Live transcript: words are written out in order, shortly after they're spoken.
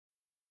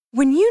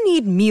When you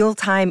need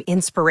mealtime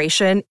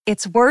inspiration,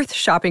 it's worth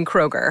shopping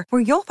Kroger,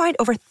 where you'll find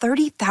over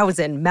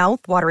 30,000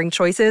 mouth-watering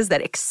choices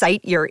that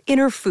excite your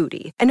inner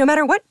foodie. And no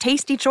matter what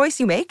tasty choice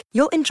you make,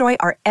 you'll enjoy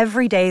our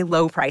everyday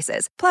low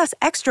prices, plus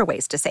extra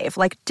ways to save,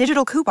 like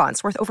digital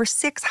coupons worth over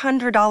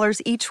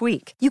 $600 each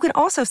week. You can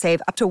also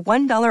save up to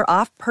 $1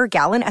 off per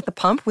gallon at the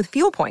pump with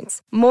fuel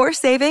points. More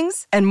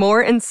savings and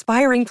more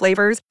inspiring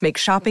flavors make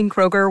shopping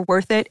Kroger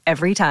worth it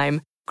every time.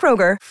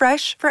 Kroger,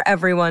 fresh for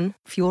everyone.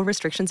 Fuel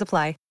restrictions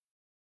apply.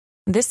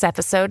 This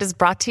episode is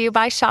brought to you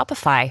by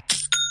Shopify.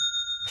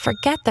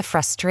 Forget the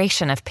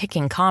frustration of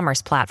picking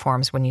commerce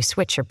platforms when you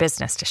switch your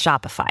business to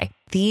Shopify,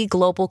 the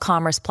global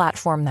commerce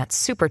platform that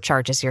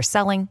supercharges your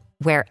selling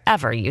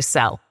wherever you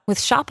sell. With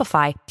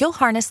Shopify, you'll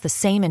harness the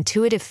same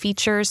intuitive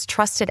features,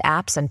 trusted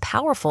apps, and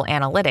powerful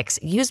analytics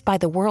used by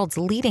the world's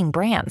leading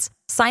brands.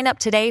 Sign up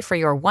today for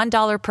your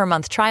 $1 per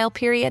month trial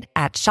period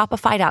at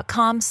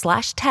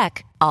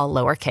shopify.com/tech, all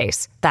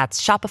lowercase.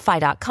 That's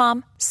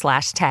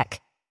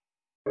shopify.com/tech.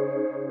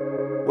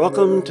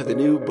 Welcome to the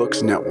New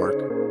Books Network.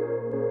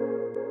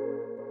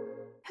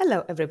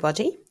 Hello,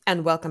 everybody,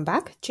 and welcome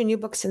back to New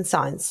Books in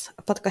Science,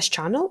 a podcast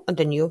channel on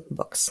the New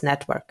Books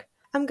Network.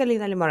 I'm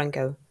Galina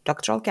Limorenko,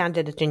 doctoral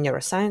candidate in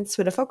neuroscience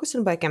with a focus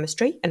on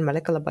biochemistry and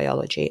molecular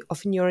biology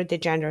of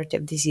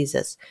neurodegenerative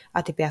diseases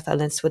at EPFL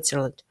in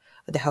Switzerland,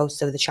 the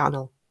host of the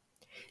channel.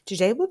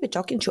 Today, we'll be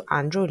talking to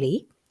Andrew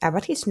Lee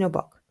about his new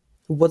book,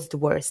 What's the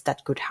Worst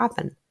That Could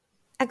Happen?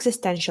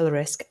 Existential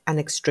Risk and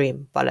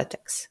Extreme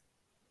Politics.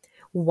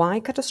 Why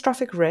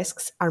catastrophic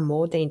risks are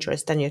more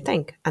dangerous than you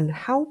think, and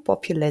how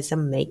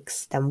populism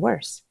makes them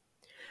worse.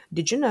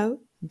 Did you know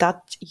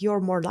that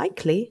you're more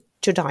likely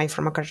to die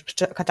from a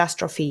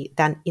catastrophe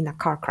than in a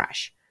car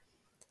crash?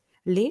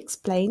 Lee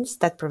explains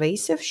that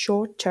pervasive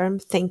short-term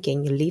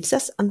thinking leaves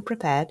us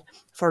unprepared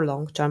for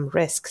long-term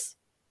risks.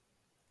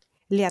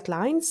 Lee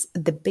outlines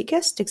the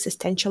biggest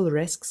existential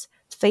risks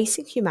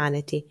facing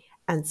humanity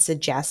and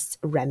suggests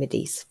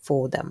remedies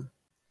for them.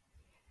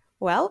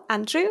 Well,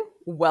 Andrew,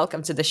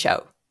 welcome to the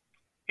show.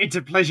 It's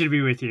a pleasure to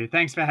be with you.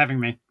 Thanks for having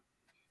me.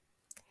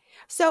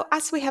 So,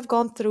 as we have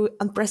gone through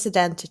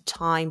unprecedented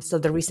times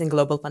of the recent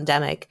global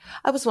pandemic,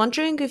 I was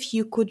wondering if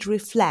you could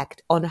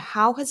reflect on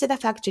how has it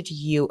affected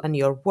you and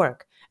your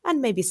work,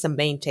 and maybe some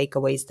main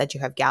takeaways that you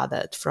have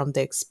gathered from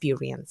the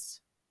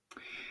experience.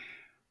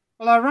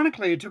 Well,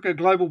 ironically, it took a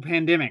global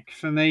pandemic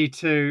for me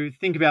to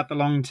think about the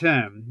long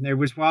term. It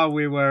was while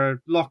we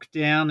were locked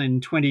down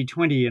in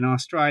 2020 in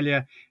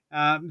Australia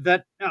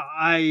that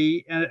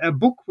a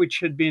book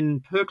which had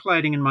been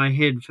percolating in my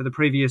head for the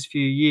previous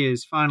few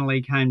years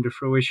finally came to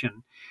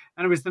fruition.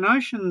 And it was the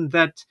notion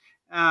that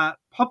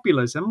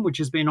populism, which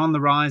has been on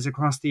the rise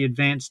across the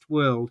advanced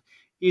world,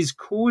 is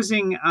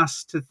causing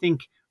us to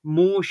think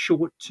more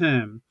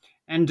short-term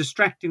and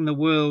distracting the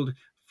world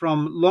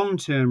from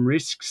long-term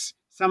risks,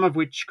 some of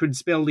which could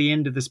spell the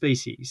end of the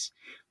species.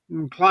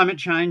 Climate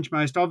change,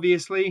 most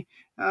obviously,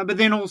 but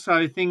then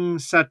also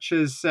things such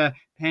as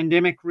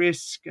pandemic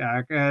risk,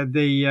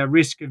 the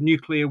risk of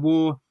nuclear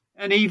war,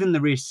 and even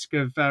the risk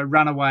of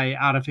runaway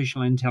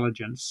artificial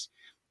intelligence.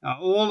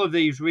 All of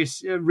these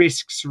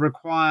risks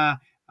require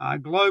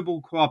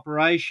global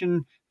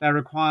cooperation. They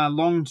require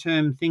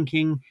long-term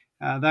thinking.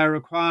 They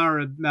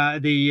require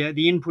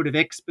the input of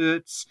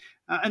experts.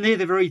 And they're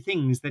the very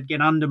things that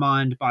get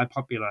undermined by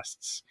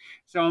populists.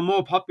 So a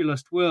more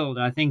populist world,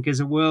 I think, is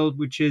a world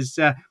which is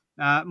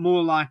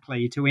more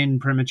likely to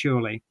end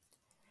prematurely.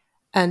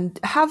 And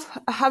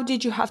how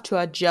did you have to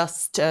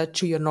adjust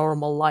to your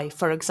normal life,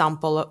 for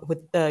example,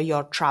 with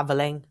your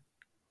traveling?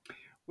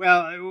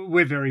 Well,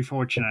 we're very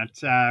fortunate.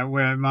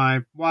 Where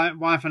my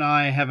wife and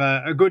I have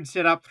a good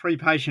setup, 3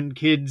 patient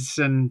kids,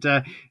 and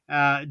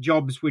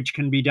jobs which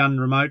can be done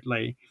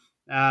remotely.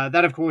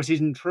 That, of course,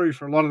 isn't true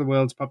for a lot of the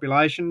world's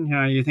population. You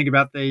know, you think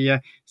about the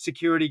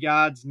security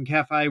guards and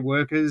cafe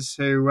workers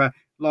who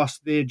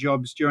lost their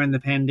jobs during the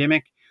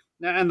pandemic,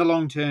 and the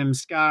long-term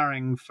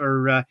scarring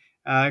for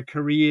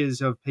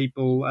careers of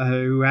people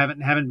who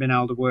haven't been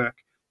able to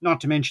work. Not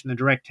to mention the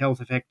direct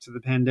health effects of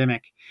the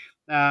pandemic.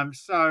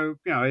 So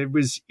you know, it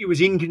was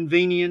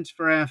inconvenient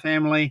for our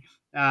family,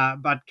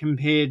 but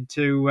compared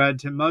to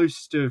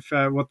most of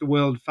what the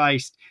world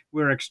faced,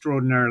 we're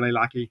extraordinarily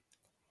lucky.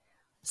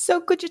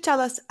 So could you tell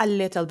us a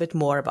little bit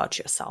more about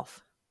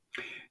yourself?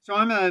 So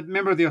I'm a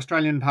member of the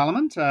Australian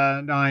Parliament.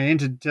 I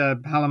entered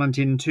Parliament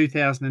in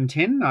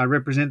 2010. I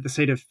represent the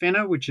seat of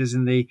Fenner, which is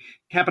in the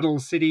capital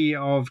city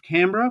of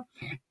Canberra.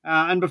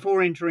 And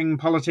before entering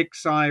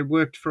politics, I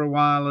worked for a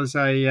while as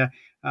a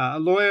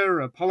lawyer,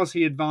 a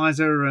policy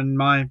advisor, and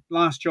my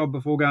last job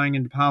before going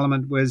into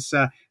Parliament was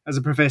as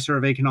a professor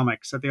of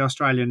economics at the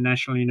Australian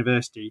National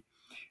University.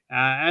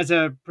 As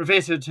a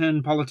professor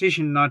turned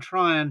politician, I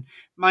try and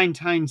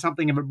maintain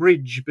something of a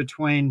bridge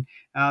between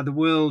the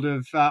world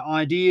of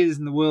ideas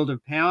and the world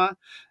of power.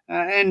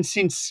 And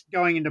since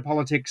going into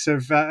politics,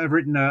 I've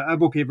written a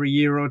book every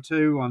year or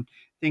two on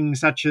things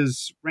such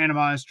as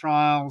randomised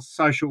trials,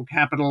 social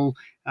capital,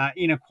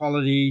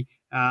 inequality,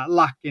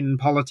 luck in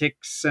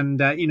politics, and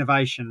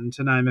innovation,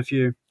 to name a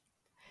few.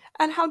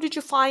 And how did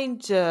you find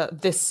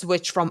this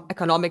switch from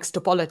economics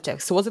to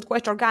politics? Was it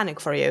quite organic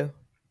for you?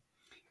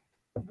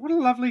 What a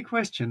lovely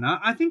question.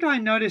 I think I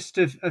noticed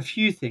a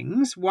few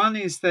things. One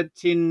is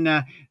that in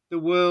the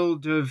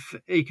world of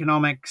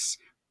economics,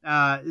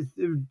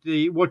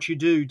 what you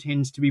do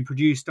tends to be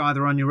produced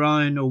either on your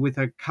own or with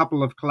a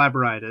couple of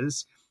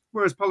collaborators,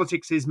 whereas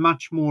politics is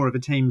much more of a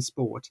team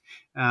sport.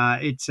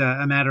 It's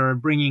a matter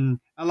of bringing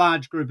a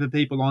large group of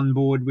people on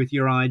board with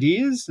your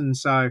ideas, and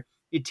so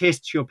it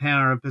tests your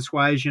power of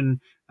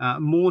persuasion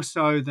more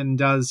so than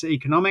does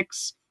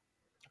economics.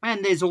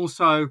 And there's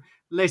also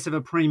less of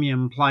a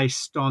premium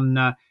placed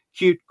on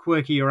cute,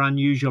 quirky, or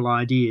unusual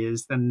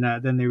ideas than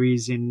there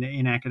is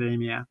in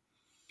academia.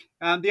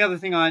 The other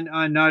thing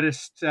I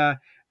noticed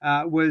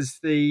was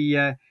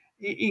the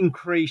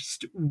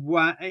increased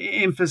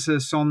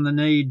emphasis on the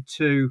need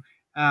to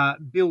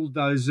build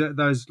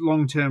those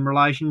long-term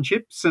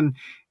relationships. And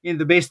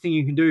the best thing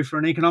you can do for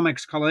an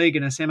economics colleague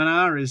in a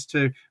seminar is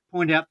to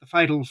point out the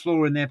fatal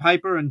flaw in their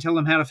paper and tell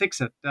them how to fix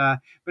it.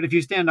 But if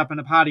you stand up in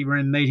a party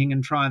room meeting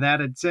and try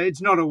that,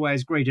 it's not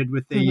always greeted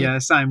with the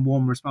same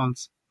warm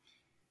response.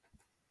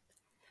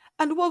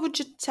 And what would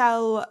you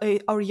tell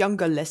our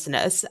younger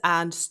listeners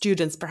and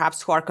students,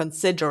 perhaps, who are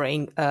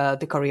considering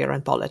the career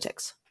in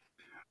politics?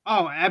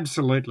 Oh,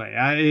 absolutely.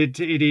 It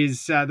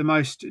is the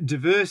most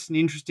diverse and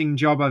interesting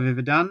job I've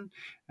ever done.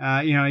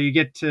 You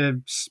get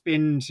to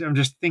spend, I'm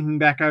just thinking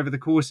back over the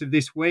course of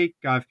this week,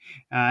 I've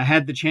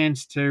had the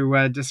chance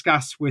to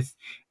discuss with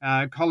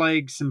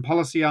colleagues some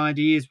policy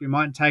ideas we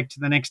might take to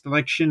the next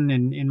election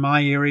in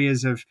my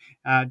areas of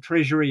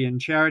treasury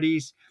and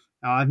charities.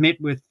 I've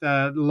met with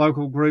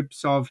local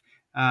groups of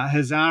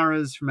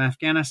Hazaras from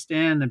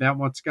Afghanistan about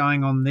what's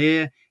going on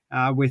there,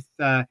 with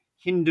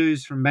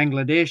Hindus from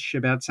Bangladesh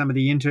about some of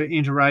the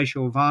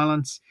interracial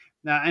violence,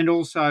 and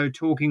also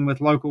talking with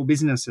local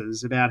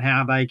businesses about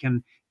how they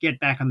can get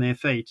back on their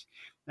feet.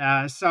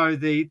 So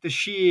the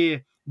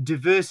sheer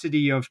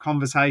diversity of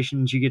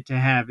conversations you get to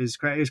have is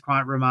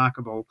quite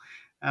remarkable.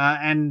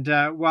 And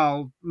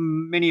while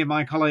many of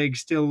my colleagues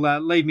still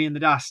leave me in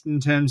the dust in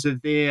terms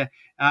of their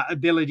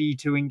ability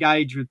to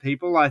engage with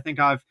people, I think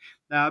I've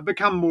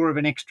become more of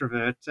an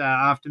extrovert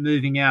after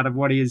moving out of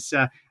what is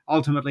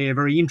ultimately a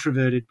very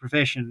introverted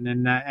profession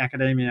in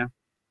academia.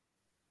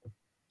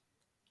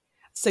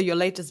 So your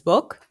latest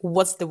book,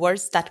 What's the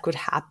Worst That Could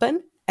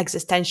Happen?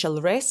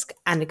 Existential Risk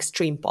and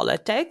Extreme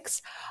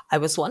Politics. I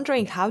was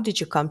wondering, how did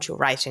you come to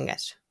writing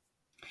it?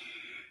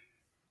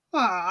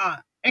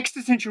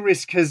 Existential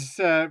risk has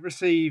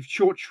received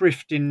short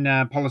shrift in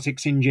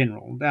politics in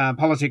general.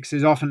 Politics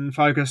is often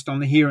focused on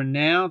the here and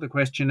now, the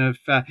question of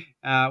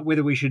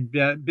whether we should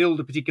build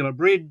a particular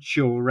bridge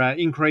or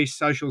increase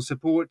social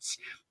supports.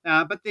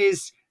 But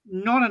there's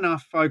not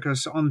enough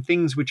focus on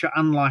things which are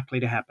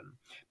unlikely to happen.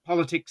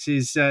 Politics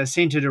is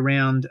centred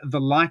around the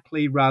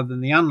likely rather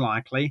than the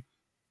unlikely,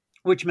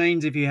 which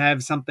means if you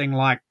have something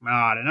like,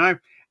 I don't know,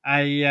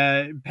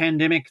 a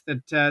pandemic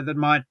that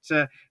might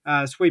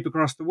sweep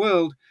across the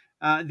world,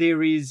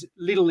 there is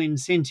little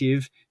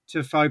incentive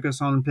to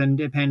focus on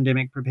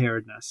pandemic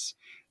preparedness.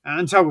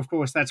 And so, of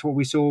course, that's what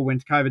we saw when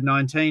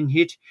COVID-19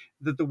 hit,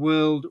 that the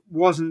world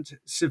wasn't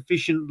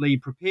sufficiently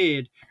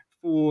prepared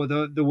for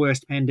the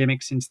worst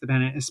pandemic since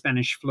the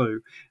Spanish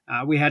flu.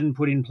 We hadn't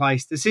put in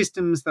place the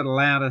systems that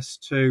allowed us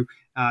to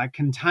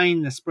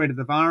contain the spread of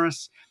the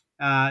virus.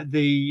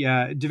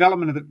 The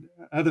development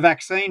of the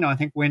vaccine, I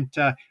think, went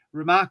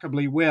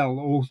remarkably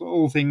well,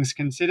 all things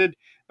considered,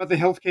 but the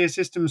healthcare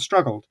system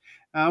struggled.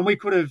 We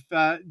could have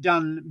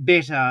done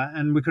better,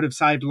 and we could have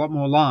saved a lot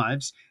more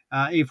lives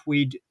if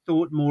we'd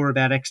thought more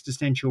about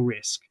existential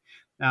risk.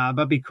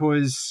 But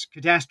because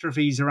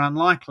catastrophes are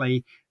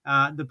unlikely,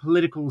 the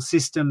political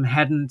system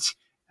hadn't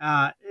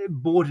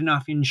bought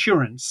enough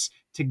insurance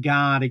to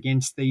guard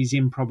against these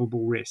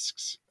improbable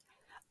risks.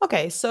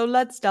 Okay, so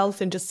let's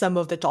delve into some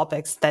of the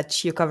topics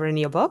that you cover in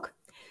your book.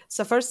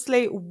 So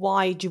firstly,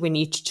 why do we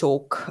need to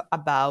talk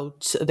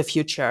about the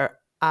future?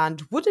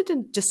 And would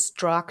it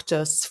distract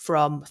us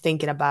from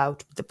thinking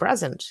about the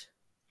present?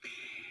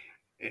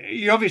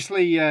 You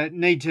obviously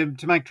need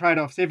to make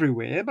trade-offs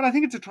everywhere, but I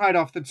think it's a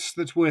trade-off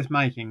that's worth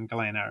making,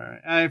 Galena.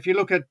 If you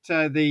look at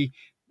the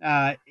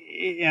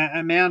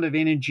amount of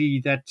energy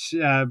that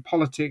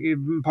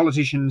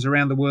politicians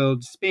around the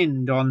world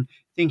spend on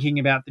thinking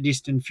about the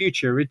distant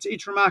future,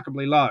 it's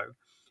remarkably low.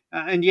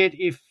 And yet,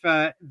 if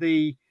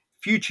the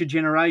future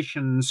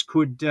generations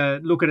could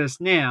look at us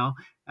now,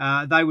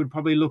 they would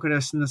probably look at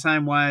us in the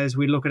same way as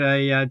we look at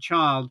a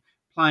child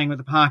playing with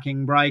the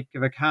parking brake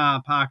of a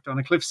car parked on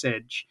a cliff's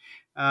edge.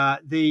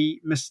 The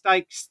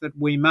mistakes that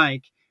we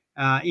make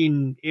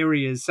in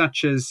areas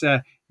such as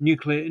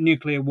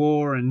nuclear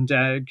war and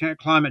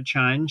climate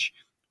change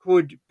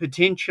could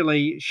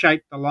potentially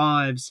shape the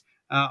lives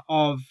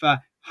of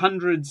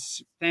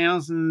hundreds,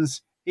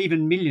 thousands,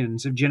 even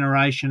millions of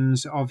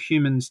generations of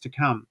humans to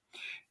come.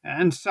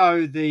 And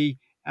so the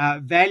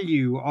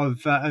value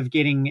of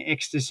getting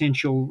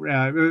existential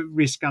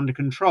risk under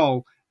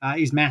control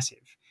is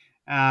massive.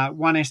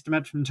 One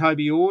estimate from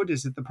Toby Ord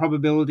is that the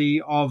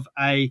probability of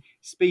a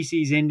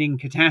species-ending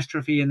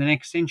catastrophe in the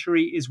next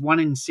century is 1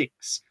 in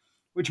 6,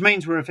 which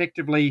means we're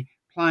effectively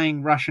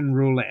playing Russian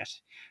roulette.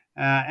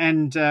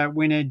 And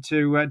we need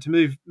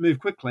to move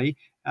quickly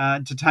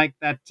to take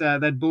that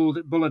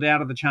bullet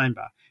out of the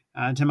chamber,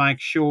 to make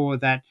sure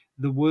that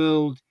the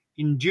world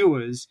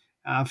endures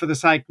for the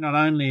sake not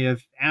only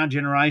of our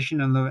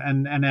generation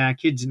and our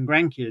kids and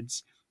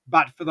grandkids,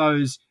 but for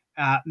those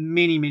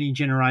many, many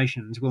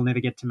generations we'll never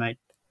get to meet.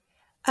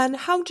 And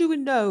how do we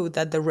know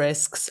that the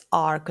risks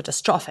are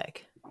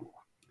catastrophic?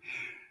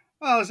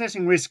 Well,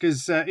 assessing risk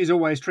is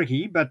always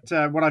tricky, but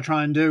what I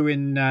try and do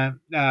in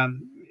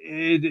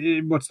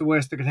what's the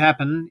worst that could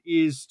happen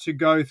is to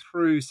go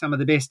through some of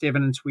the best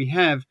evidence we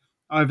have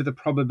over the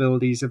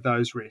probabilities of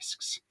those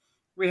risks.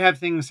 We have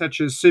things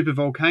such as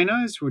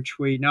supervolcanoes, which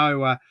we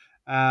know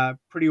are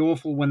pretty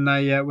awful when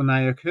they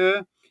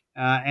occur,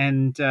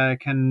 and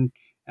can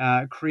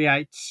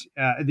create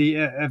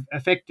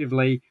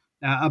effectively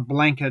a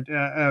blanket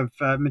of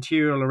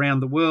material around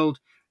the world,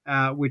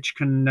 which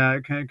can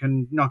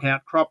knock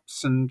out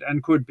crops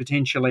and could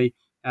potentially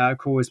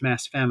cause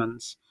mass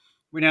famines.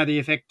 We know the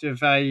effect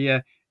of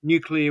a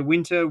nuclear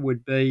winter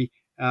would be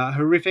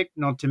horrific,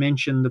 not to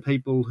mention the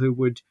people who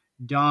would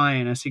die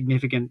in a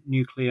significant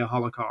nuclear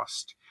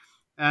holocaust.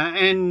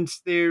 And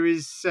there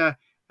is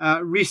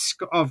risk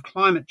of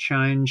climate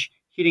change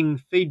hitting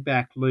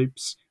feedback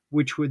loops,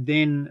 which would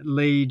then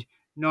lead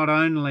not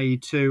only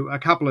to a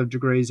couple of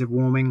degrees of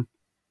warming,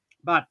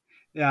 but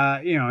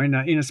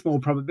in a small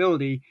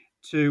probability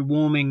to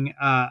warming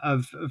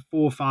of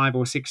 4, 5,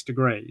 or 6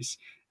 degrees.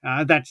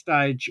 At that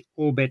stage,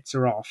 all bets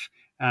are off,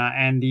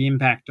 and the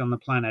impact on the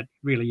planet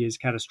really is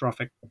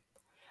catastrophic.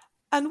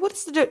 And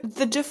what's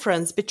the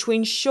difference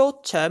between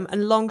short-term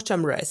and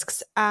long-term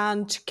risks,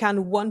 and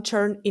can one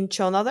turn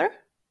into another?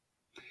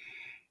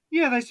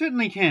 Yeah, they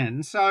certainly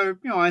can. So,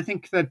 I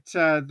think that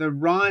the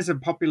rise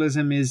of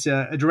populism is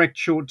a direct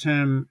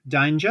short-term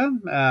danger.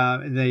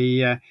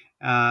 The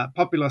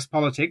populist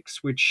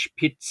politics, which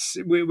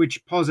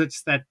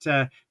posits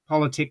that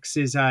politics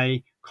is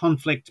a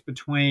conflict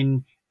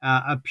between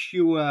a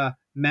pure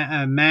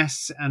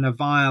mass and a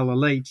vile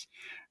elite,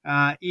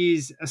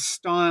 is a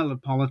style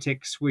of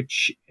politics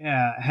which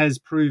has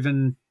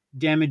proven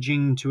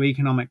damaging to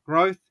economic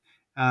growth,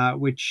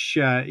 which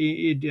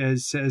it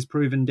has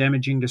proven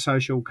damaging to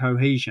social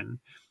cohesion.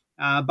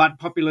 But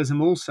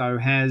populism also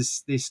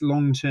has this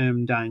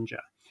long-term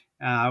danger,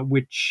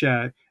 which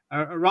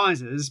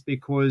arises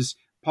because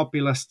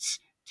populists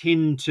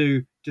tend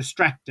to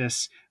distract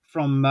us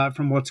from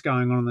what's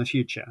going on in the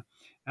future.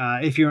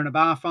 If you're in a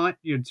bar fight,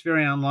 it's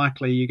very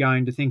unlikely you're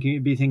going to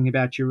be thinking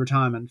about your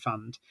retirement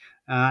fund.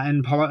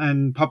 And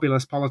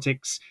populist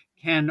politics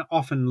can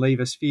often leave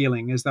us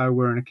feeling as though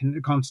we're in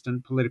a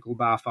constant political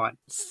bar fight.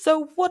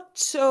 So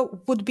what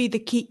would be the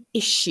key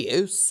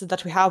issues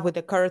that we have with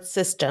the current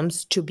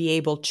systems to be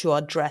able to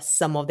address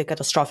some of the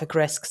catastrophic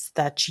risks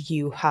that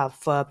you have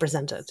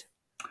presented?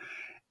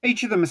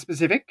 Each of them are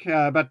specific,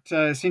 but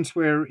since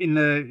we're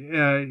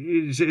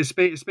in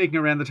speaking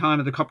around the time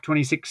of the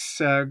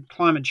COP26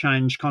 climate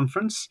change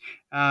conference,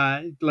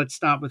 let's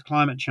start with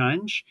climate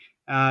change.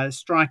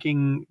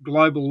 Striking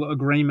global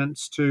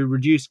agreements to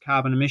reduce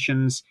carbon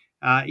emissions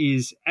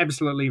is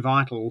absolutely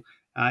vital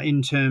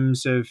in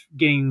terms of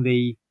getting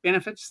the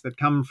benefits that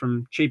come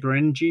from cheaper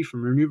energy,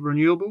 from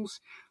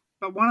renewables.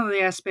 But one of the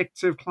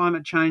aspects of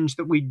climate change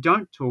that we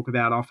don't talk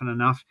about often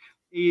enough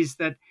is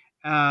that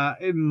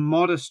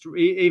modest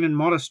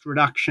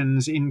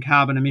reductions in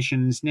carbon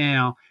emissions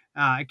now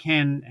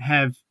can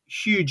have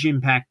huge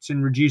impacts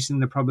in reducing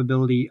the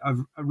probability of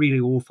a really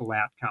awful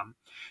outcome.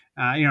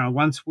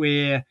 Once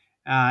we're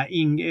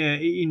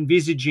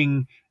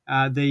envisaging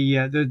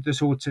the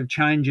sorts of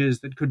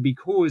changes that could be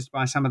caused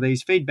by some of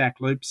these feedback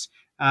loops,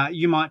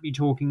 you might be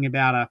talking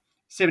about a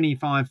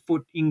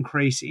 75-foot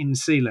increase in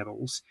sea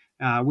levels,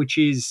 which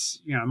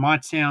is,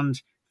 might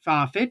sound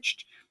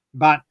far-fetched,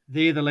 but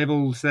they're the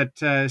levels that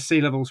sea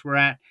levels were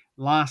at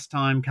last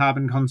time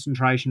carbon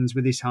concentrations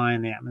were this high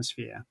in the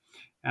atmosphere.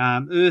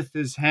 Earth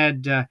has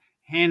had a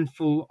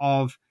handful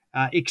of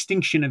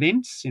extinction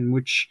events in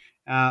which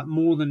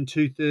more than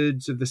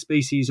 2/3 of the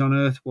species on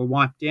Earth were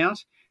wiped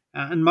out,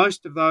 and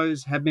most of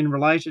those have been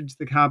related to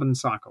the carbon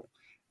cycle.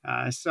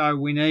 So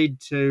we need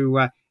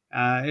to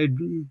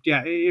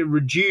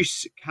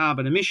reduce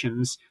carbon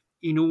emissions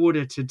in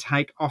order to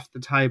take off the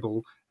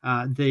table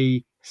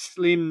the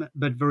slim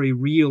but very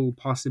real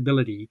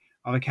possibility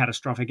of a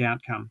catastrophic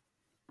outcome.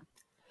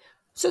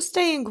 So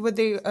staying with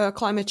the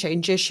climate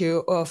change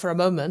issue for a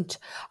moment,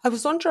 I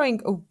was wondering,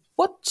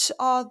 what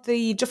are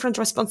the different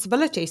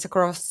responsibilities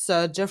across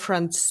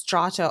different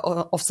strata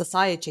of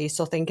society?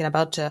 So thinking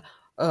about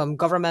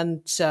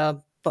government,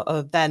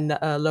 then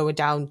lower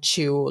down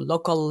to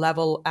local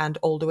level and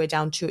all the way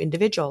down to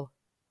individual.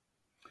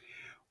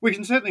 We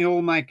can certainly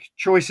all make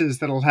choices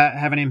that'll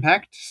have an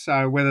impact.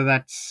 So whether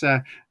that's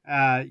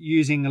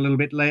using a little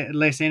bit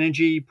less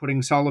energy,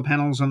 putting solar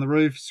panels on the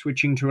roof,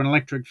 switching to an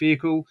electric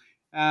vehicle,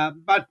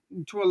 But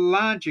to a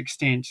large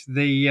extent,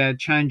 the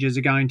changes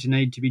are going to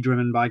need to be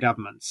driven by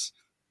governments.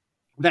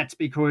 That's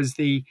because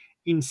the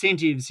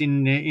incentives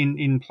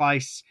in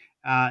place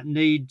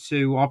need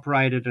to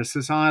operate at a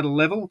societal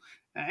level.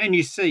 And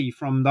you see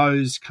from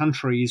those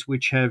countries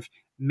which have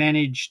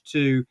managed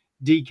to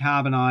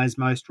decarbonise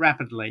most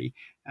rapidly,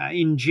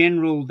 in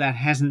general, that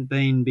hasn't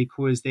been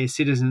because their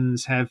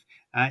citizens have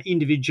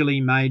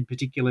individually made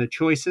particular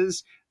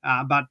choices,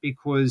 but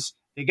because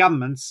their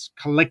governments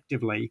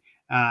collectively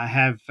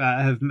have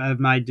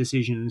made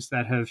decisions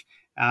that have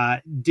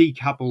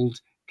decoupled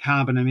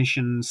carbon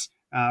emissions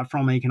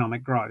from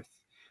economic growth.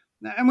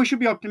 And we should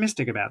be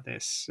optimistic about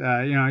this.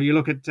 You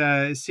look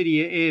at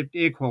city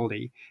air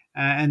quality,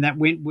 and that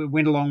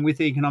went along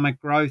with economic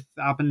growth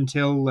up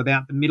until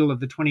about the middle of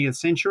the 20th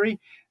century,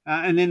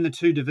 and then the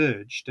two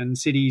diverged, and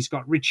cities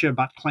got richer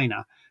but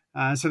cleaner.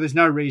 So there's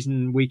no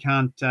reason we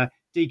can't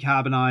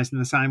decarbonise in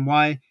the same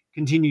way,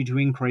 continue to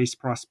increase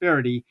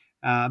prosperity,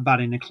 but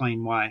in a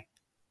clean way.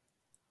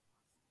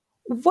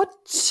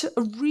 What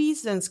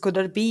reasons could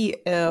there be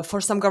for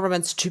some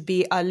governments to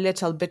be a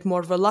little bit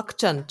more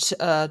reluctant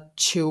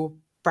to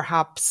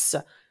perhaps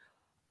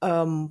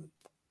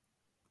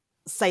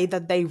say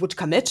that they would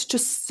commit to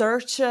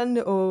certain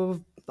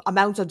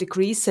amount of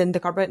decrease in the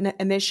carbon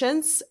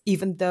emissions,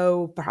 even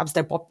though perhaps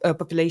their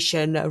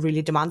population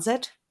really demands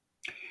it?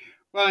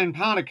 Well, in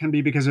part it can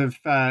be because of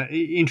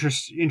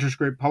interest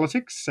group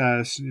politics.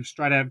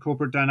 Straight out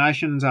corporate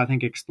donations, I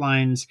think,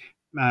 explains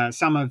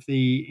some of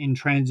the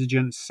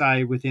intransigence,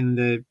 say, within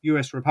the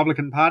US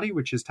Republican Party,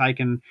 which has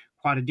taken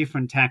quite a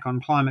different tack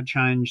on climate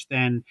change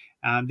than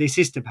their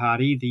sister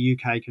party, the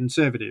UK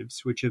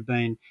Conservatives, which have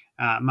been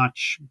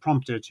much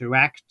prompter to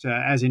act,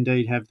 as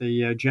indeed have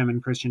the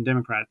German Christian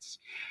Democrats.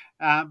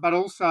 But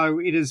also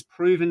it has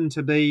proven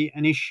to be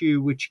an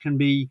issue which can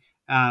be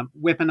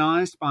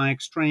weaponized by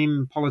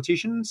extreme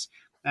politicians.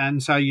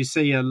 And so you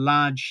see a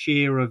large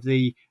share of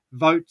the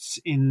votes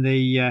in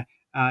the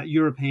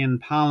European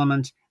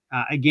Parliament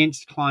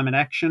against climate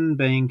action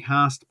being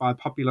cast by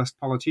populist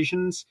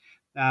politicians.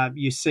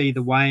 You see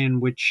the way in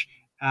which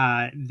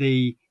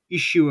the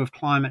issue of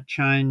climate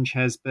change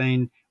has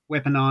been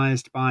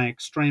weaponized by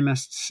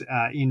extremists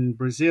in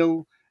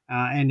Brazil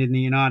and in the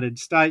United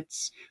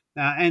States,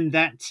 and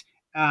that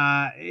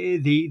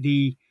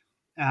the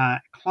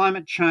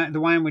climate change, the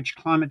way in which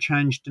climate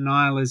change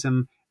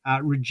denialism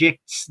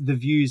rejects the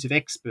views of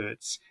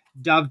experts,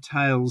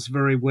 dovetails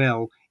very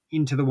well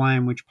into the way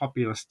in which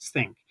populists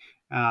think.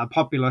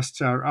 Populists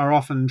are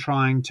often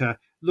trying to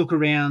look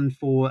around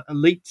for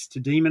elites to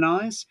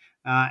demonise,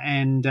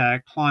 and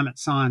climate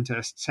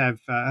scientists have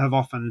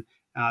often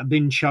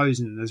been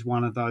chosen as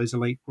one of those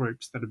elite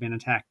groups that have been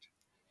attacked.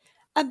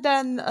 And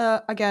then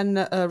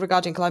again,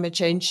 regarding climate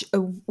change,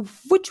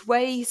 which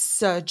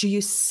ways do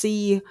you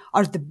see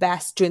are the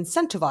best to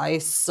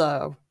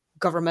incentivize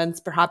governments,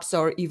 perhaps,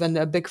 or even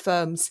big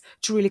firms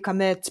to really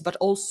commit, but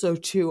also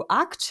to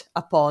act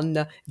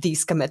upon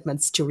these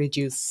commitments to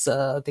reduce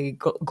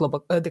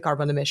the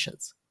carbon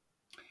emissions?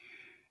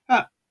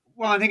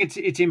 Well, I think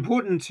it's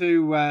important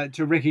to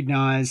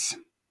recognise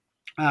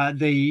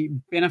the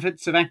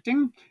benefits of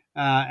acting.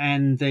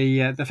 And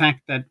the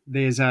fact that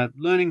there's a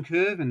learning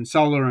curve in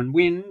solar and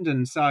wind,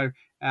 and so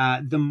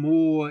the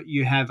more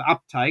you have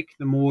uptake,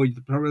 the more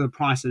the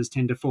prices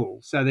tend to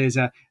fall. So there's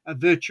a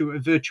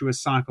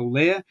virtuous cycle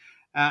there,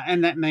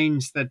 and that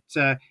means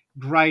that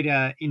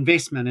greater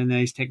investment in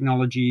these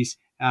technologies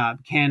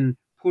can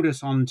put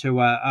us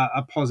onto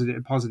a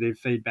positive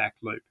feedback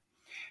loop.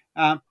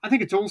 I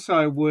think it's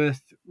also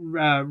worth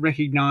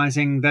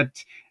recognising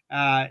that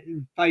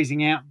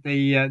phasing out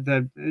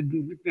the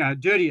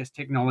dirtiest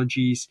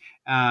technologies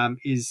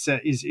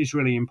is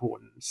really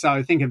important.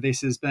 So think of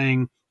this as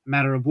being a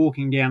matter of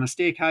walking down a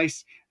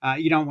staircase.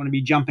 You don't want to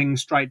be jumping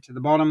straight to the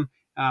bottom,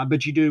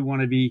 but you do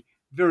want to be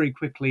very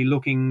quickly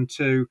looking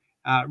to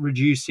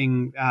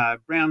reducing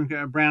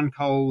brown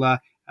coal,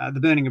 the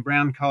burning of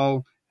brown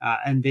coal,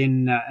 and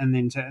then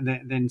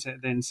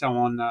so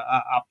on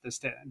up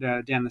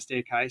down the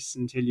staircase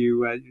until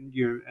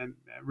you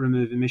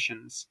remove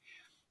emissions.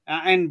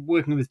 And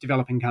working with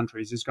developing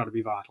countries has got to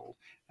be vital.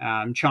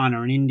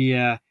 China and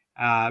India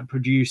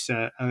produce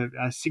a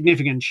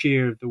significant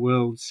share of the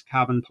world's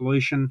carbon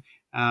pollution,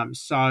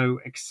 so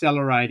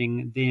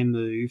accelerating their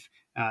move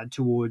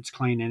towards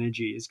clean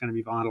energy is going to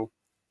be vital.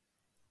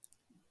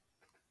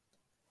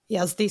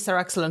 Yes, these are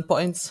excellent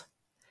points.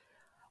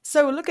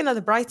 So looking at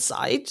the bright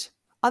side,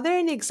 are there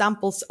any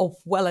examples of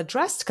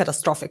well-addressed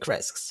catastrophic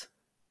risks?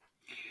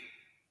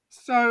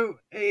 So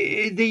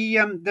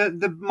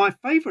my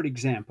favourite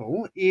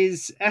example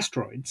is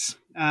asteroids.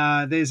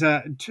 There's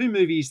two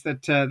movies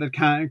that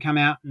come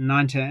out in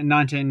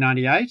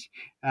 1998,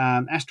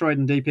 Asteroid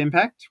and Deep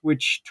Impact,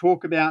 which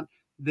talk about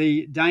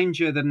the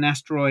danger that an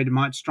asteroid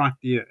might strike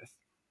the Earth.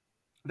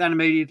 That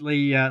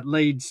immediately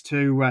leads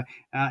to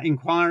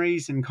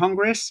inquiries in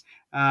Congress,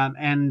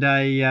 and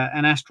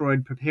an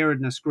asteroid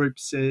preparedness group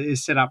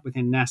is set up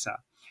within NASA.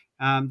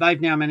 They've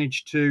now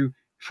managed to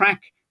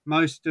track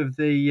most of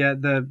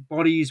the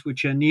bodies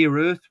which are near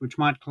Earth, which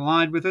might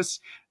collide with us.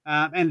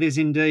 And there's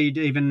indeed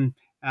even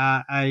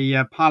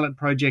a pilot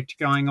project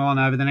going on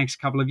over the next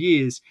couple of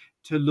years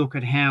to look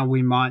at how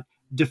we might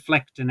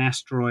deflect an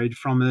asteroid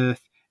from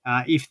Earth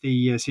if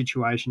the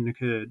situation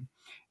occurred.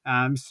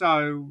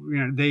 So,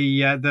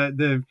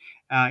 the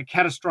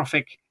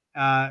catastrophic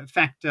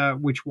factor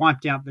which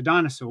wiped out the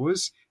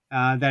dinosaurs,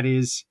 that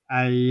is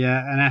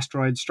an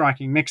asteroid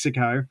striking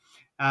Mexico,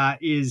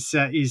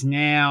 is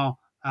now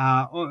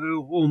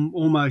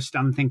almost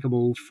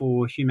unthinkable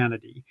for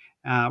humanity.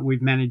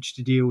 We've managed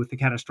to deal with the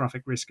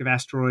catastrophic risk of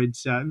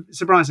asteroids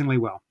surprisingly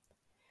well.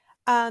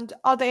 And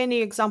are there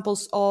any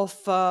examples of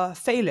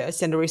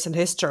failures in the recent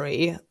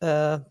history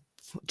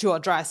to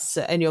address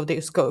any of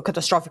these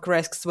catastrophic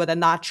risks, whether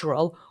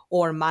natural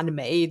or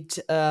man-made?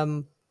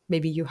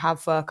 Maybe you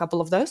have a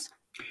couple of those?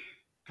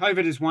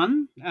 COVID is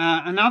one.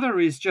 Another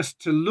is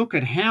just to look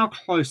at how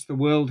close the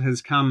world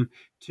has come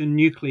to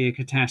nuclear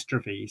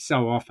catastrophe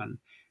so often.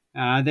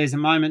 There's a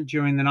moment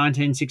during the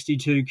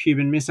 1962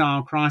 Cuban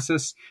Missile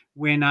Crisis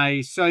when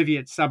a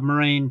Soviet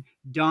submarine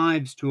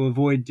dives to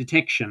avoid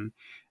detection.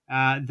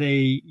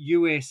 The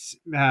US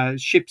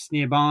ships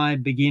nearby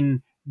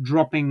begin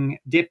dropping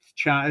depth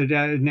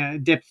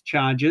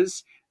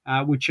charges,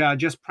 which are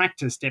just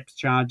practice depth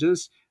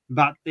charges,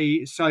 but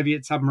the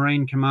Soviet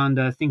submarine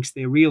commander thinks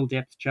they're real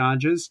depth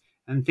charges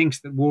and thinks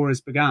that war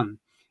has begun,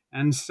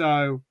 and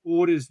so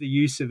orders the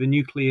use of a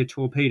nuclear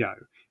torpedo,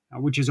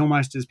 which is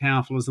almost as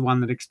powerful as the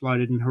one that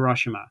exploded in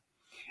Hiroshima.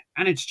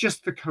 And it's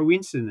just the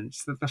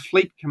coincidence that the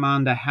fleet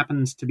commander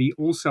happens to be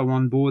also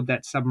on board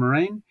that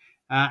submarine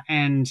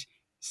and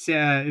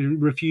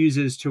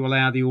refuses to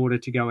allow the order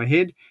to go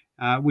ahead,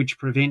 which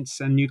prevents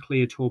a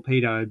nuclear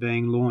torpedo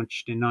being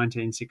launched in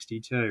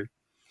 1962.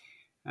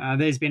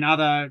 There's been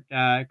other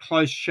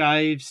close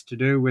shaves to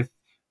do with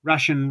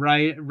Russian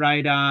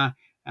radar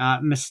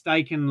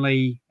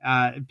mistakenly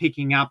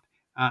picking up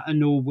a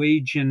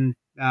Norwegian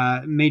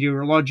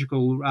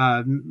meteorological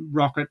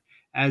rocket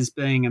as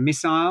being a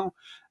missile,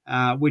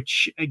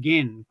 which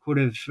again could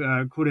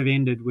have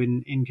ended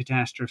in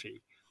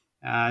catastrophe.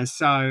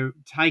 So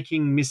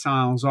taking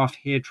missiles off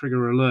hair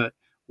trigger alert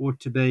ought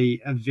to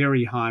be a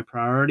very high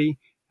priority,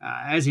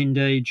 as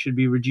indeed should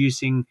be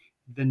reducing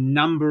the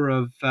number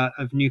of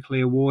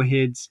nuclear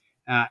warheads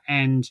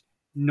and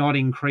not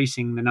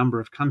increasing the number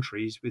of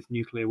countries with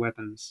nuclear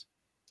weapons.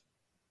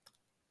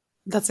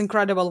 That's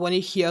incredible when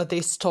you hear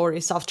these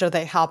stories after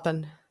they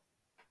happen.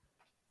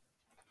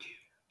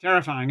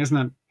 Terrifying,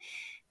 isn't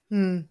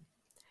it?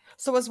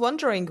 So I was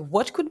wondering,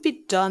 what could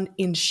be done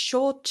in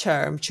short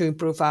term to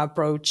improve our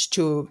approach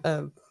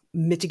to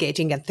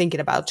mitigating and thinking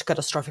about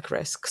catastrophic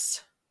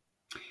risks?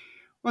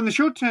 Well, in the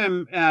short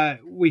term,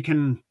 we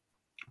can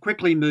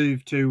quickly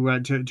move to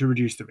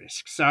reduce the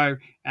risk. So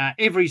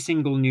every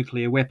single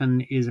nuclear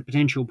weapon is a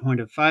potential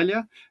point of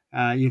failure.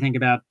 You think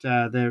about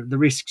the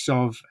risks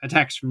of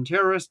attacks from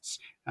terrorists,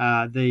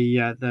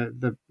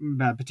 the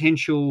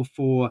potential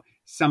for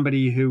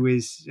somebody who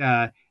is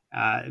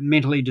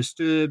mentally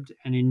disturbed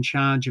and in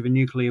charge of a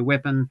nuclear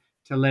weapon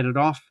to let it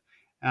off.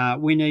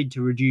 We need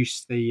to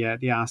reduce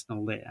the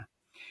arsenal there.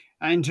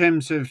 In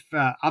terms of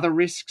other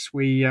risks,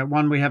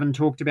 one we haven't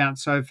talked about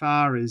so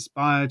far is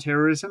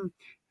bioterrorism.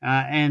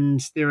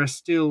 And there are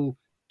still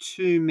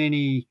too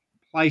many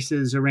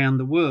places around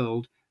the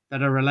world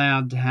that are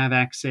allowed to have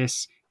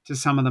access to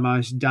some of the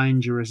most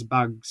dangerous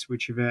bugs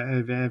which have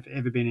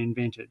ever been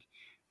invented.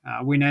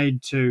 We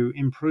need to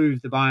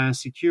improve the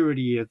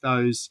biosecurity of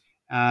those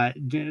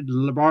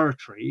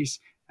laboratories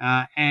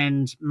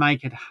and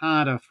make it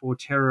harder for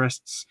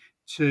terrorists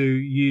to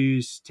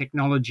use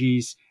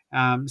technologies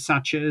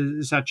such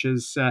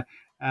as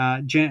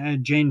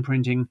gene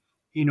printing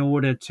in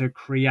order to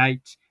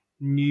create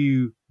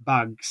new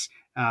bugs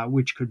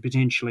which could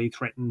potentially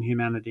threaten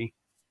humanity.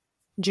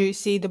 Do you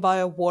see the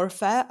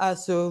biowarfare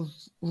as a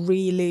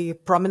really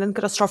prominent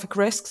catastrophic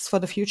risks for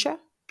the future?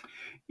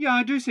 Yeah,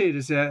 I do see it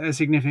as a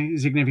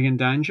significant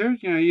danger.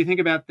 You think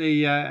about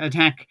the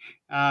attack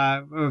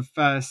of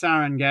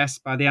sarin gas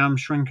by the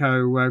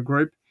Armshrinko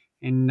group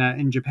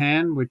in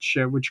Japan, which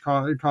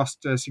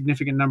cost a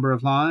significant number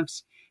of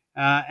lives,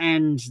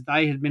 and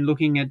they had been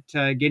looking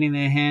at getting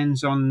their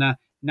hands on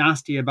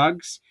nastier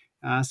bugs.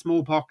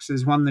 Smallpox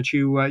is one that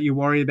you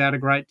worry about a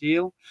great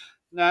deal,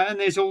 and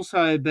there's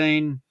also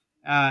been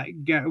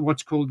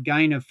what's called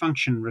gain of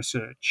function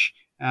research.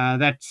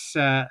 That's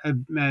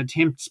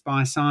attempts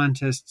by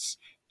scientists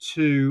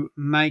to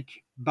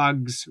make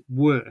bugs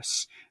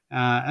worse,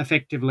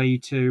 effectively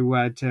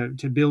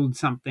to build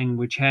something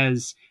which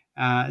has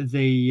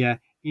the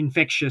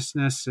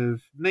infectiousness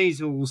of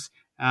measles,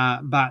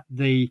 but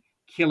the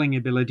killing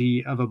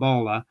ability of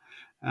Ebola.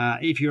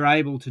 If you're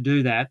able to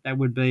do that, that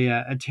would be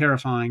a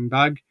terrifying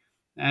bug.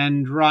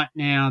 And right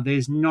now,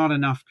 there's not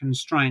enough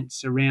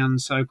constraints around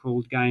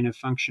so-called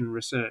gain-of-function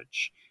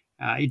research.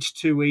 It's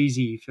too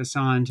easy for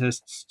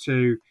scientists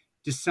to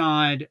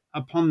decide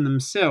upon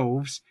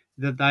themselves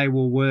that they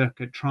will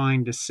work at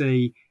trying to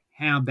see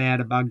how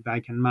bad a bug they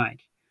can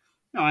make.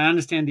 Now, I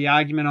understand the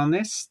argument on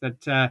this,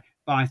 that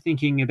by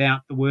thinking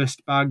about the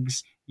worst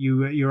bugs,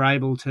 you're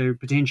able to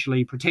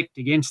potentially protect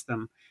against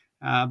them.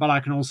 But I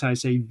can also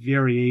see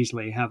very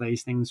easily how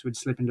these things would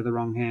slip into the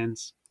wrong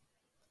hands.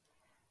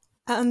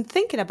 And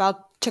thinking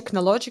about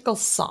technological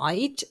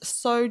side,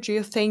 so do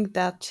you think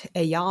that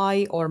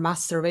AI or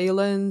mass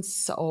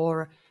surveillance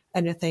or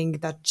anything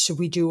that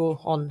we do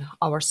on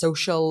our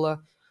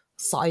social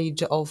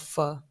side of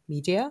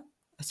media,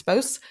 I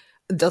suppose,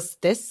 does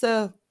this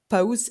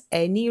pose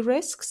any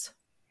risks?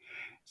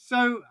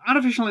 So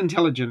artificial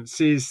intelligence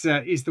is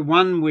the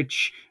one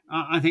which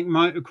I think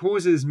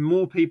causes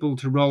more people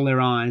to roll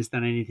their eyes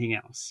than anything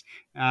else.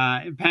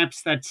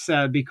 Perhaps that's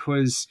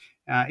because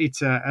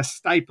it's a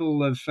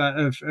staple of sort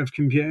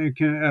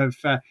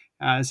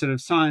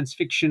of science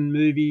fiction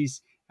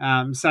movies,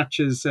 such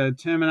as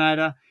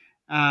Terminator,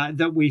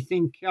 that we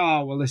think,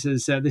 oh well, this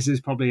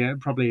is probably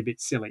a bit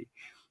silly,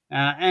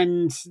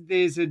 and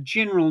there's a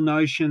general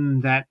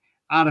notion that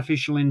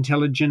artificial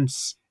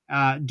intelligence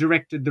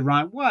directed the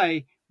right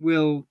way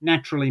will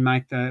naturally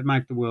make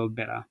the world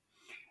better.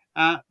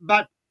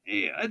 But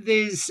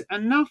there's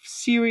enough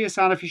serious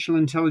artificial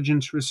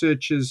intelligence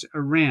researchers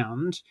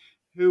around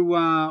who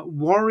are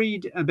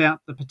worried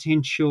about the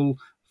potential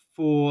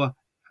for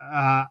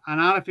an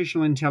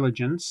artificial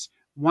intelligence,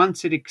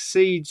 once it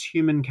exceeds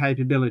human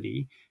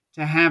capability,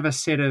 to have a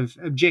set of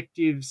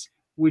objectives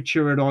which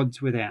are at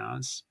odds with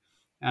ours.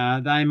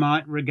 They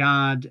might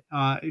regard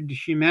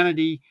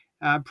humanity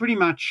pretty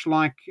much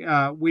like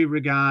we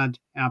regard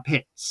our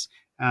pets.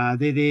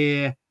 They're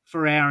there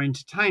for our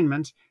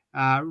entertainment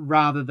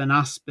rather than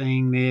us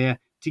being there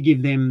to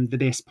give them the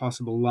best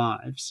possible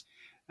lives.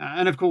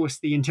 And of course,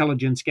 the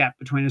intelligence gap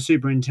between a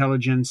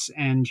superintelligence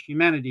and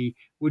humanity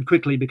would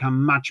quickly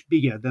become much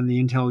bigger than the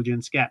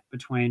intelligence gap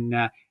between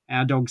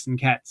our dogs and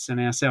cats and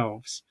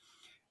ourselves.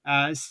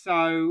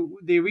 So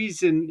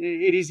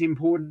it is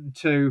important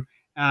to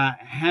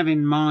have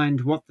in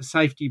mind what the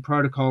safety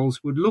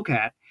protocols would look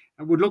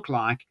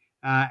like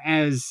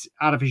as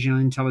artificial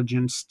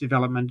intelligence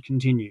development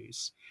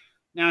continues.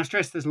 Now, I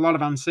stress there's a lot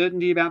of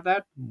uncertainty about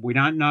that. We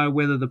don't know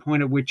whether the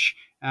point at which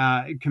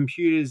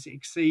computers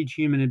exceed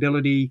human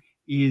ability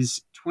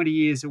is 20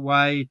 years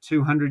away,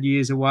 200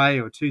 years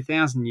away, or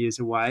 2,000 years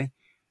away,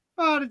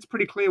 but it's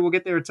pretty clear we'll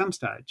get there at some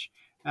stage.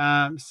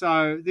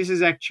 So this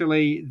is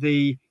actually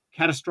the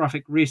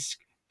catastrophic risk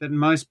that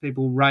most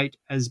people rate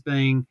as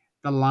being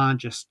the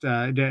largest,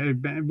 the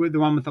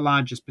one with the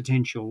largest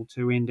potential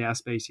to end our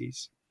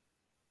species.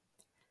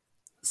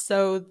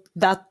 So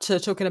that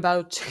talking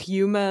about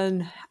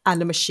human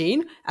and a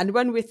machine, and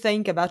when we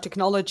think about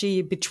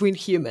technology between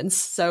humans,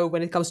 so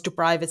when it comes to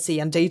privacy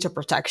and data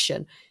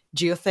protection,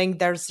 do you think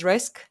there's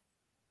risk?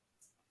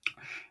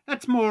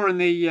 That's more in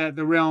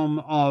the realm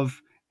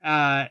of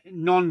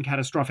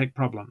non-catastrophic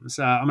problems.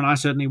 I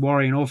certainly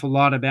worry an awful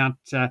lot about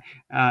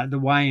the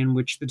way in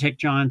which the tech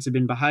giants have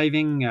been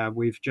behaving.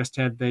 We've just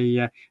had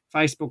the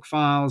Facebook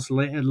files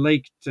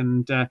leaked,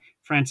 and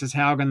Frances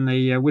Haugen,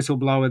 the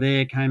whistleblower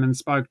there, came and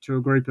spoke to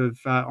a group of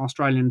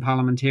Australian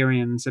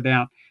parliamentarians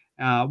about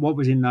what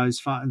was in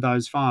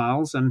those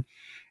files, and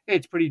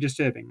it's pretty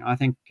disturbing. I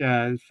think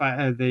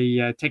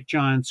the tech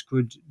giants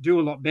could do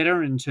a lot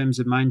better in terms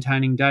of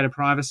maintaining data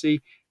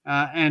privacy,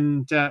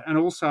 and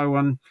also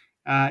on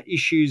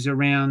issues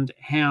around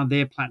how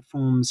their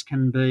platforms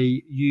can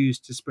be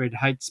used to spread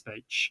hate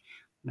speech.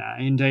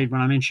 Indeed,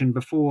 when I mentioned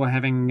before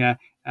having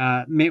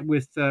met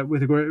with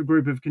a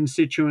group of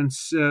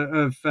constituents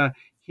of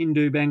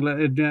Hindu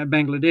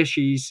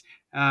Bangladeshis,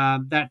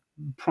 that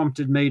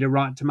prompted me to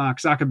write to Mark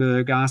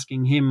Zuckerberg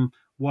asking him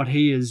what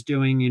he is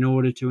doing in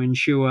order to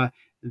ensure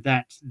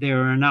that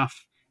there are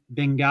enough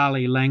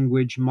Bengali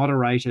language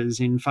moderators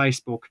in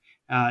Facebook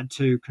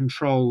to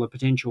control the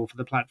potential for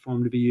the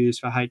platform to be used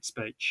for hate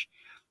speech.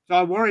 So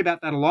I worry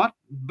about that a lot,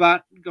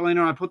 but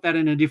Galina, I put that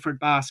in a different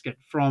basket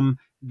from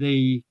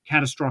the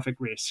catastrophic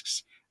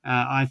risks.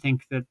 I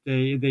think that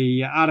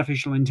the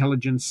artificial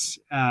intelligence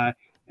that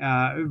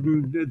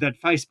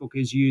Facebook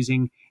is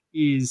using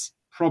is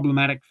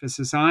problematic for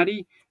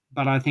society,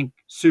 but I think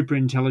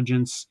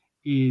superintelligence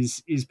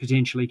is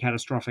potentially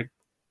catastrophic.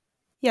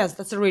 Yes,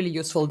 that's a really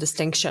useful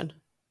distinction.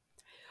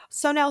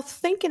 So now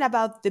thinking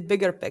about the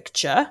bigger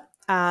picture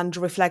and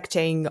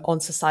reflecting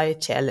on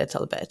society a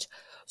little bit.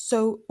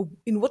 So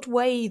in what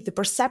way the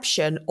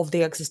perception of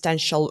the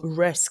existential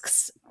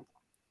risks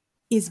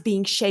is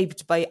being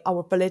shaped by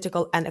our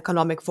political and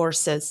economic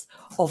forces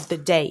of the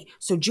day?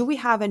 So do we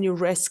have any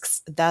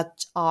risks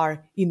that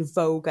are in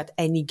vogue at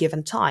any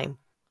given time?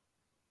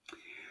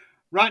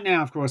 Right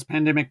now, of course,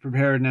 pandemic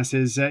preparedness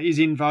is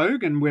in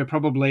vogue, and we're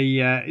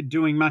probably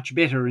doing much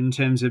better in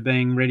terms of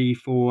being ready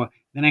for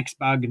the next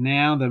bug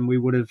now than we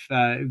would have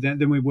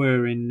than we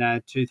were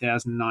in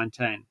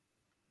 2019.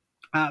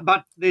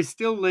 But there's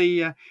still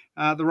the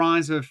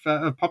rise of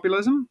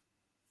populism,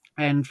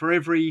 and for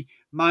every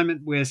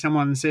moment where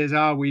someone says,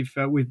 "Oh, we've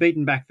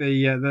beaten back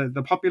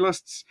the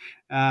populists,"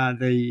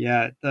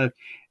 the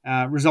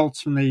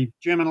results from the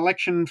German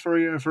election,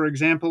 for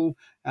example,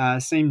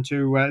 seem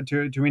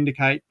to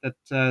indicate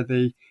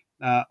that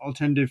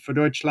Alternative for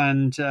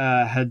Deutschland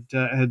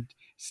had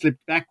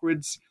slipped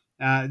backwards.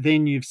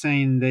 Then you've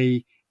seen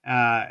the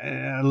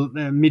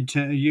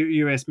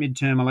US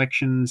midterm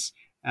elections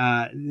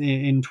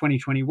in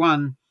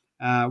 2021,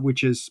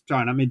 which is,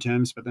 sorry, not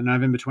midterms, but the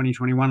November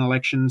 2021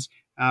 elections,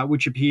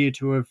 which appear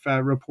to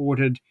have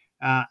reported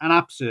an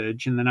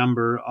upsurge in the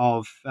number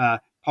of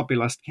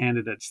populist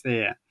candidates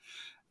there.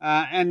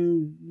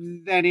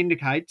 And that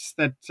indicates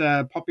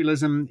that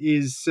populism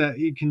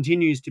it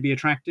continues to be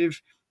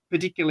attractive,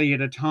 particularly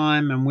at a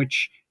time in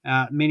which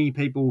many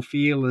people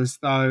feel as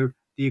though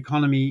the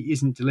economy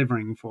isn't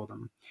delivering for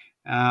them.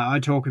 I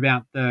talk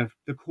about the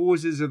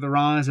causes of the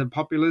rise of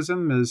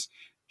populism as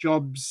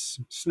jobs,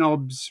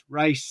 snobs,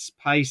 race,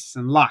 pace,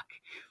 and luck,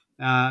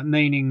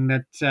 meaning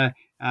that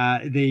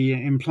the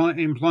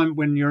employment,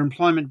 when your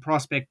employment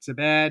prospects are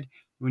bad,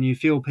 when you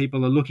feel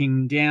people are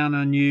looking down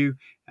on you,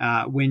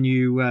 when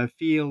you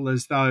feel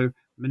as though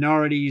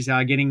minorities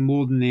are getting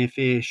more than their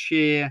fair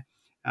share,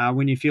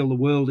 when you feel the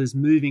world is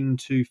moving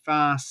too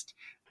fast,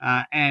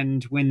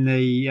 and when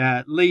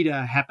the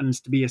leader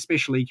happens to be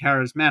especially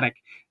charismatic,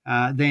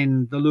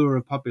 then the lure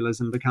of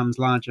populism becomes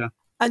larger.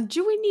 And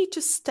do we need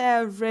to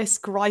stare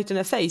risk right in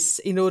the face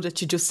in order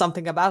to do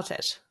something about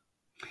it?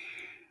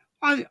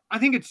 I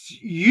think it's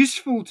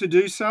useful to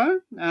do so.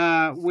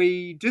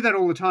 We do that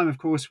all the time, of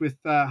course, with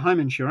home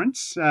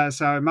insurance.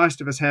 So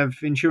most of us have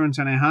insurance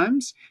on our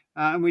homes,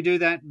 and we do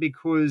that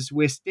because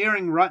we're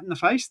staring right in the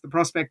face the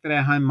prospect that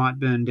our home might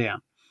burn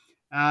down.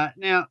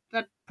 Now,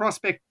 that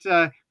prospect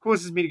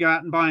causes me to go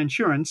out and buy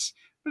insurance,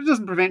 but it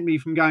doesn't prevent me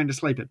from going to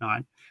sleep at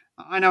night.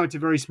 I know it's a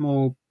very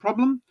small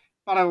problem,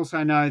 but I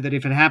also know that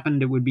if it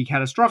happened, it would be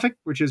catastrophic,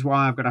 which is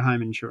why I've got a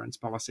home insurance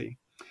policy.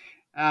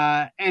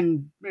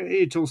 And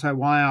it's also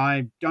why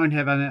I don't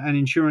have an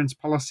insurance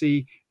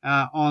policy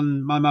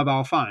on my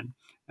mobile phone.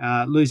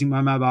 Losing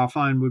my mobile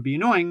phone would be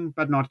annoying,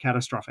 but not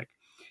catastrophic.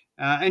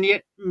 And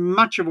yet,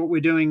 much of what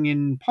we're doing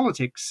in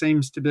politics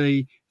seems to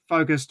be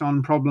focused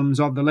on problems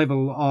of the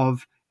level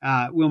of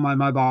will my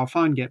mobile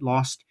phone get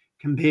lost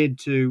compared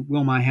to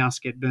will my house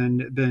get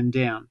burned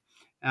down,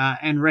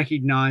 and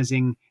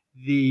recognising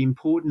the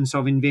importance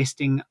of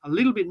investing a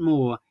little bit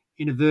more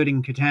in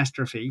averting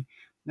catastrophe.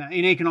 Now,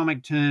 in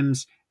economic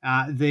terms,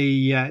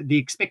 the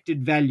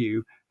expected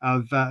value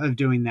of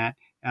doing that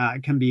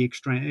can be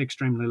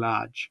extremely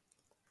large.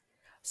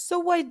 So,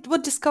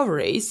 what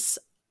discoveries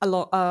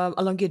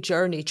along your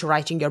journey to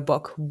writing your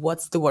book,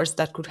 what's the worst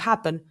that could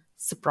happen,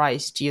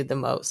 surprised you the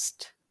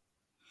most?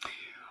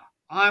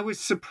 I was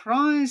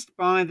surprised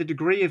by the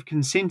degree of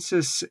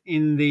consensus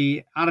in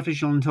the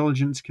artificial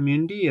intelligence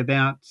community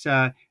about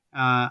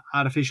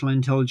artificial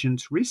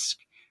intelligence risk.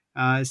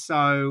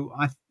 So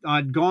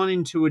I'd gone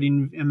into it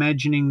in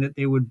imagining that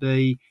there would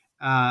be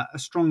a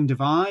strong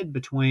divide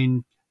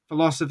between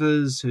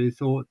philosophers who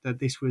thought that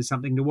this was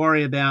something to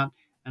worry about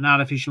and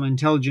artificial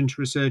intelligence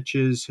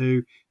researchers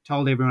who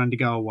told everyone to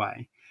go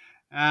away.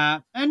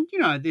 And,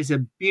 there's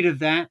a bit of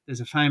that.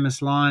 There's a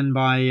famous line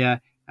by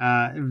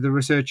the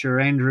researcher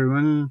Andrew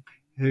Ng,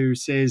 who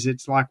says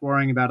it's like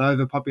worrying about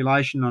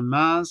overpopulation on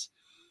Mars.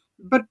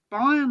 But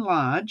by and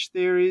large,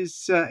 there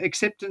is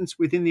acceptance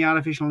within the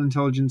artificial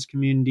intelligence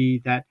community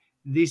that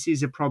this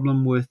is a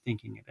problem worth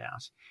thinking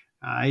about.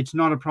 It's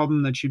not a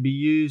problem that should be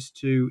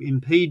used to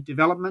impede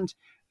development,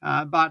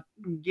 but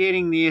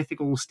getting the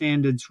ethical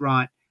standards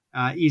right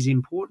is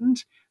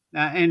important,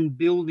 and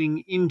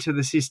building into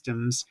the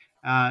systems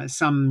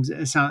some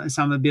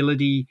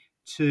ability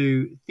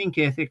to think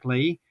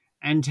ethically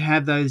and to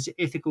have those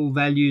ethical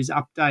values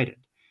updated.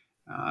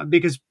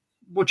 Because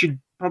what you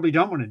probably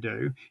don't want to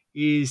do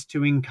is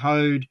to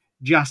encode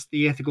just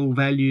the ethical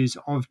values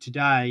of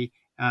today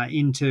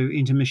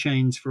into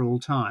machines for all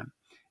time.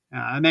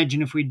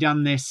 Imagine if we'd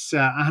done this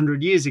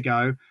 100 years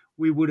ago,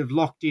 we would have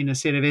locked in a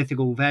set of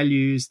ethical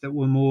values that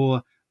were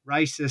more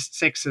racist,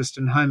 sexist,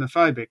 and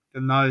homophobic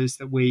than those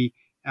that we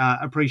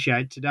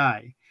appreciate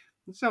today.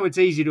 So it's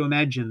easy to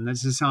imagine that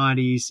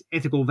society's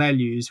ethical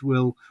values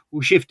will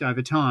shift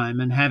over time,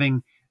 and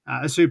having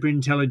a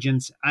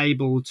superintelligence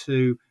able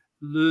to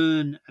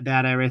learn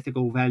about our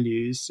ethical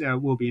values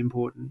will be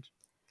important.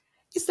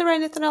 Is there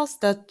anything else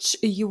that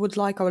you would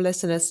like our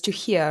listeners to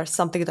hear,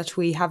 something that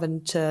we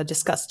haven't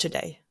discussed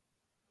today?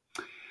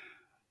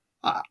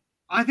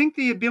 I think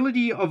the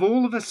ability of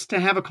all of us to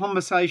have a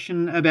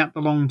conversation about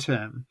the long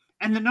term,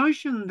 and the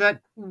notion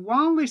that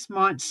while this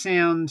might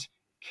sound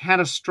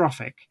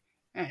catastrophic,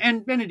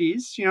 and it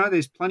is,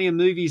 there's plenty of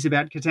movies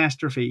about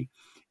catastrophe,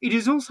 it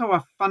is also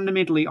a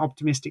fundamentally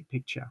optimistic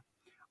picture.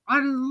 I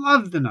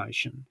love the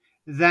notion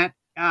that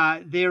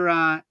there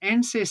are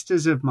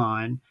ancestors of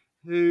mine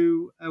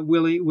who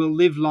will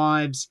live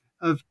lives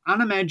of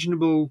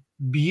unimaginable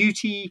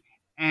beauty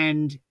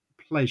and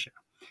pleasure,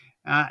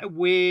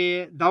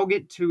 where they'll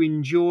get to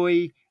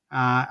enjoy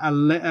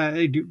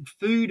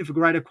food of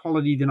greater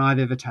quality than I've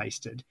ever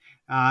tasted,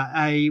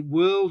 a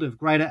world of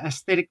greater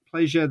aesthetic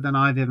pleasure than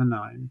I've ever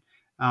known,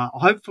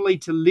 hopefully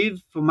to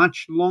live for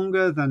much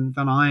longer than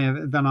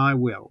I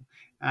will,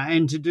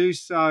 and to do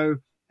so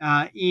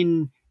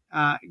in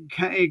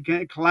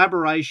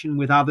collaboration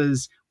with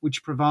others,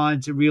 which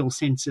provides a real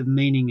sense of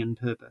meaning and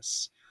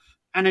purpose.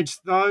 And it's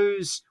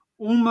those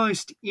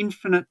almost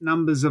infinite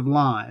numbers of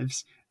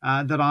lives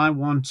that I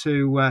want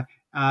to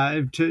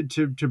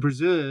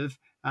preserve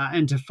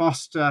and to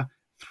foster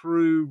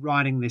through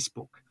writing this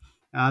book.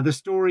 The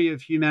story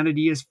of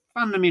humanity is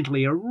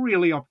fundamentally a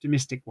really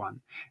optimistic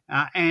one.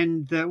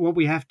 And what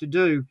we have to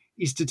do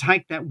is to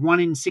take that 1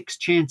 in 6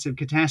 chance of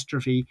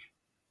catastrophe,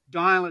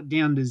 dial it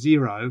down to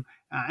zero,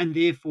 and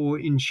therefore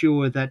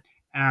ensure that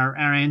our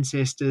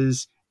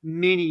ancestors,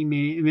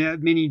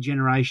 many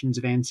generations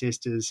of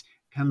ancestors,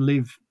 can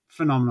live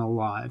phenomenal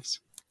lives.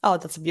 Oh,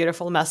 that's a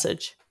beautiful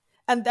message.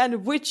 And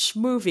then which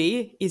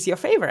movie is your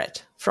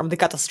favorite from the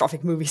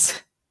catastrophic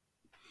movies?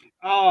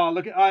 Oh,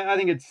 look, I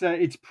think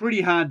it's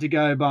pretty hard to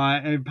go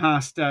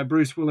past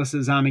Bruce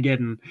Willis's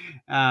Armageddon.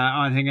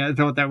 I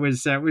thought that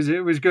was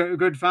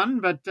good fun,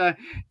 but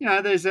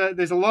there's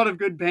a lot of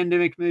good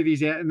pandemic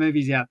movies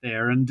out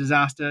there and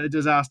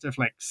disaster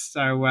flicks.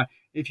 So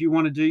if you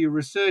want to do your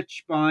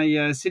research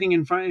by sitting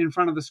in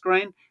front of the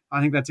screen,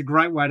 I think that's a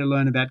great way to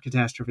learn about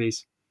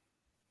catastrophes.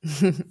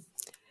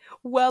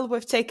 Well,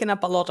 we've taken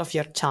up a lot of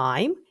your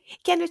time.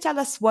 Can you tell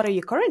us what are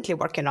you currently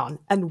working on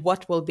and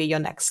what will be your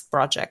next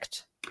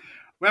project?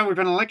 Well, we've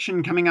got an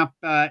election coming up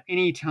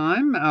any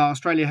time.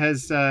 Australia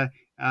has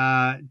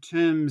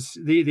terms.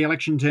 The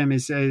election term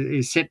is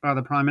set by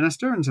the Prime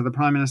Minister, and so the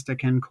Prime Minister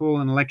can call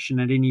an election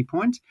at any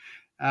point.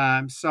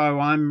 So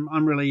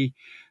I'm really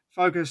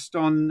focused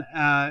on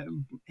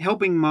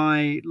helping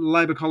my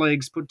Labor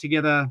colleagues put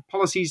together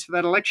policies for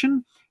that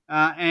election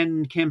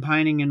and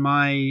campaigning in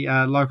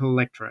my local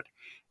electorate.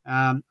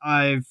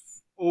 I've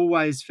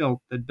always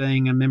felt that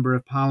being a member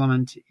of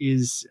Parliament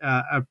is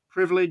a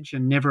privilege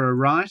and never a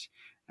right.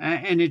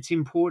 And it's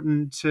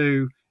important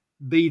to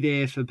be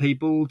there for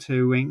people,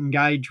 to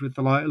engage with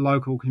the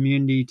local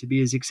community, to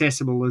be as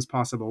accessible as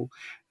possible.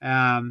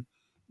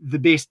 The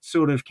best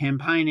sort of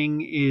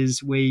campaigning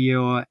is where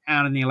you're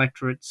out in the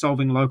electorate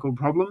solving local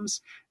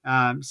problems.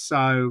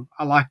 So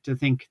I like to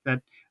think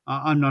that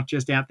I'm not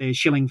just out there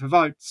shilling for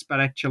votes, but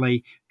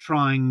actually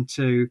trying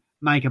to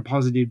make a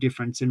positive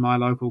difference in my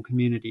local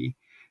community.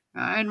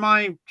 And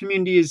my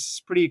community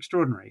is pretty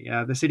extraordinary.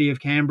 The city of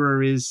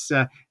Canberra is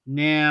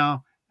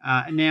now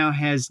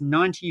has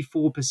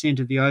 94%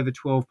 of the over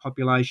 12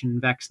 population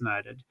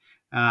vaccinated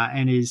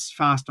and is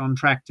fast on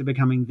track to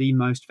becoming the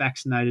most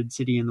vaccinated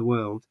city in the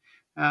world.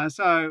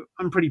 So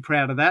I'm pretty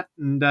proud of that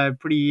and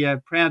pretty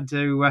proud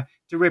to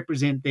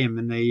represent them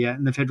in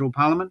the federal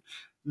parliament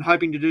and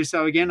hoping to do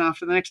so again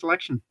after the next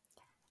election.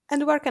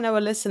 And where can our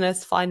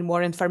listeners find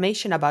more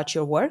information about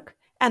your work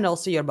and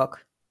also your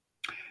book?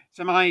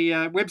 So my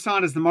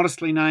website is the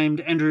modestly named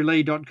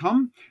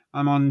andrewleigh.com.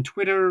 I'm on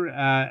Twitter,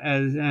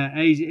 as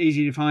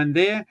easy to find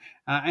there,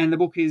 and the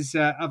book is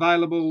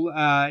available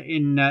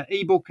in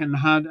ebook and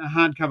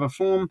hardcover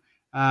form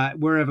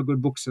wherever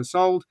good books are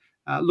sold.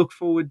 Look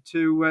forward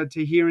to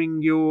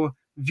hearing your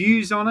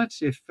views on it.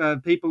 If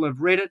people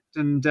have read it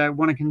and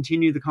want to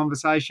continue the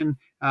conversation,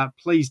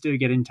 please do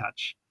get in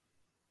touch.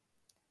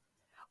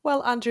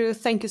 Well, Andrew,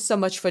 thank you so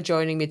much for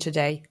joining me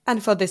today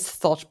and for this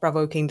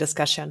thought-provoking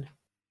discussion.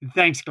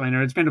 Thanks,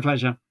 Glenna. It's been a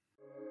pleasure.